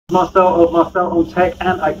Marcel of Marcel on Tech,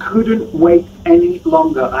 and I couldn't wait any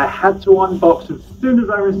longer. I had to unbox as soon as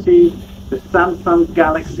I received the Samsung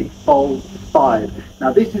Galaxy Fold 5.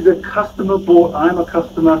 Now this is a customer bought, I'm a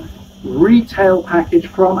customer, retail package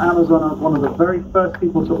from Amazon. I was one of the very first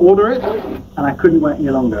people to order it, and I couldn't wait any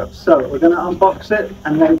longer. So we're going to unbox it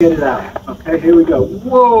and then get it out. Okay, here we go.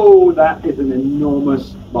 Whoa, that is an enormous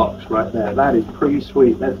box right there. That is pretty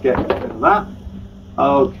sweet. Let's get rid of that.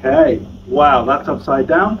 Okay, wow, that's upside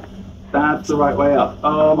down. That's the right way up.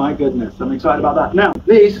 Oh my goodness, I'm excited about that. Now,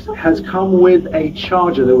 this has come with a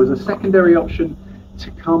charger. There was a secondary option to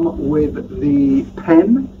come with the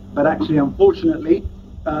pen, but actually, unfortunately,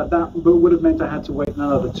 that would have meant I had to wait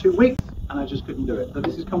another 2 weeks, and I just couldn't do it. So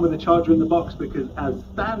this has come with a charger in the box because, as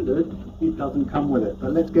standard, it doesn't come with it.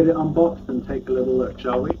 But let's get it unboxed and take a little look,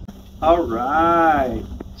 shall we? All right,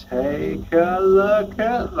 take a look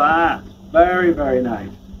at that. Very, very nice.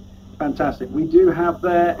 Fantastic. We do have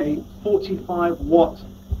there a 45-watt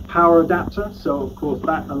power adapter, so of course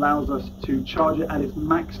that allows us to charge it at its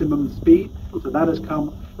maximum speed. So that has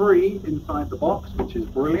come free inside the box, which is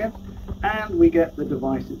brilliant. And we get the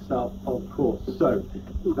device itself, of course. So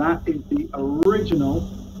that is the original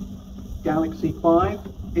Galaxy 5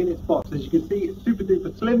 in its box. As you can see, it's super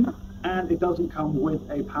duper slim, and it doesn't come with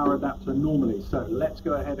a power adapter normally. So let's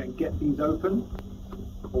go ahead and get these open.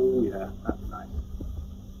 Oh yeah, that's nice.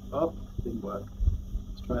 Oh, didn't work.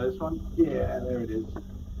 Let's try this one. Yeah, there it is.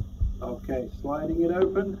 Okay, sliding it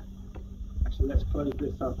open. Actually, let's close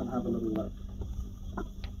this up and have a little look.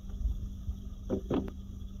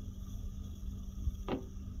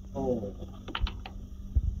 Oh.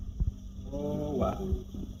 Oh, wow.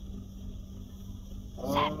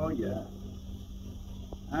 Oh, yeah.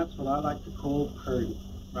 That's what I like to call purdy,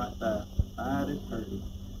 right there. That is purdy.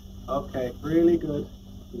 Okay, really good.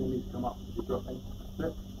 You're going to need to come up with the dropping.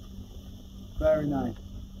 That's it. Very nice.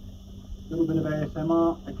 A little bit of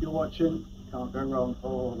ASMR if you're watching. Can't go wrong.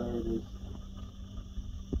 Oh, there it is.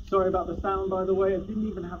 Sorry about the sound, by the way. I didn't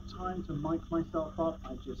even have time to mic myself up.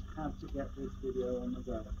 I just had to get this video on the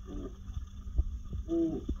go. Ooh.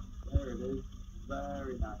 Ooh, there it is.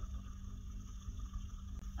 Very nice.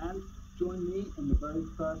 And join me in the very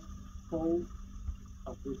first fold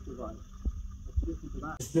of this device. Let's listen to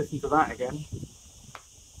that. Let's listen to that again.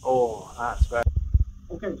 Oh, that's very...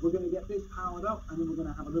 Okay, we're going to get this powered up, and then we're going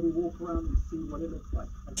to have a little walk around and see what it looks like.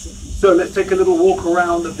 So let's take a little walk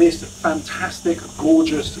around this fantastic,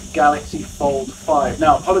 gorgeous Galaxy Fold 5.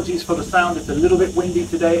 Now, apologies for the sound, it's a little bit windy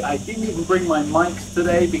today. I didn't even bring my mics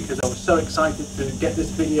today because I was so excited to get this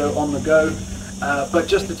video on the go. But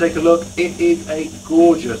just to take a look, it is a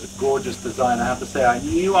gorgeous, gorgeous design, I have to say. I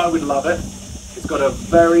knew I would love it. It's got a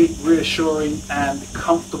very reassuring and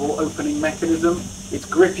comfortable opening mechanism. It's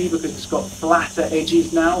grippy because it's got flatter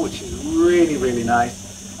edges now, which is really, really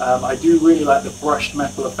nice. I do really like the brushed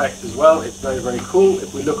metal effect as well. It's very, very cool.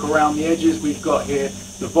 If we look around the edges, we've got here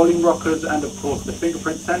the volume rockers and of course the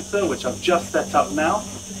fingerprint sensor, which I've just set up now.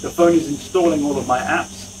 The phone is installing all of my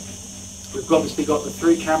apps. We've obviously got the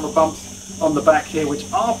 3 camera bumps on the back here, which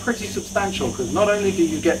are pretty substantial because not only do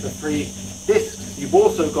you get the 3 discs, you've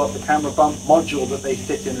also got the camera bump module that they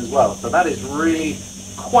sit in as well. So that is really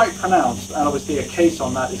quite pronounced, and obviously a case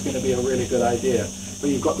on that is going to be a really good idea.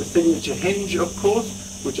 But you've got the signature hinge, of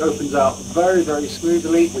course, which opens out very, very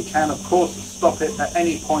smoothly. We can, of course, stop it at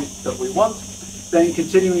any point that we want. Then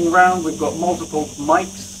continuing around, we've got multiple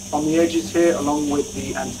mics on the edges here, along with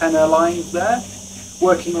the antenna lines there.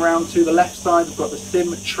 Working around to the left side, we've got the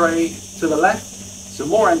SIM tray to the left, some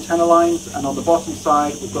more antenna lines, and on the bottom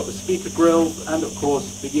side, we've got the speaker grills, and of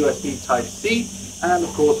course, the USB Type-C, and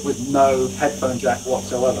of course with no headphone jack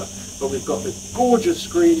whatsoever. But we've got this gorgeous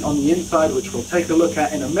screen on the inside, which we'll take a look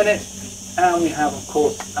at in a minute, and we have of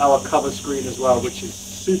course our cover screen as well, which is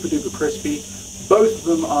super duper crispy. Both of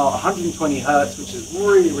them are 120 Hertz, which is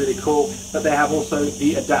really, really cool, but they have also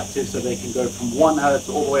the adaptive, so they can go from 1 Hertz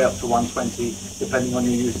all the way up to 120 depending on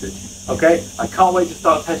your usage. Okay, I can't wait to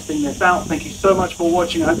start testing this out. Thank you so much for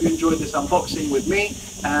watching. I hope you enjoyed this unboxing with me,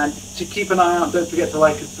 and to keep an eye out, don't forget to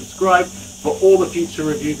like and subscribe for all the future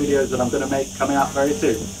review videos that I'm going to make coming out very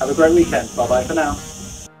soon. Have a great weekend. Bye bye for now.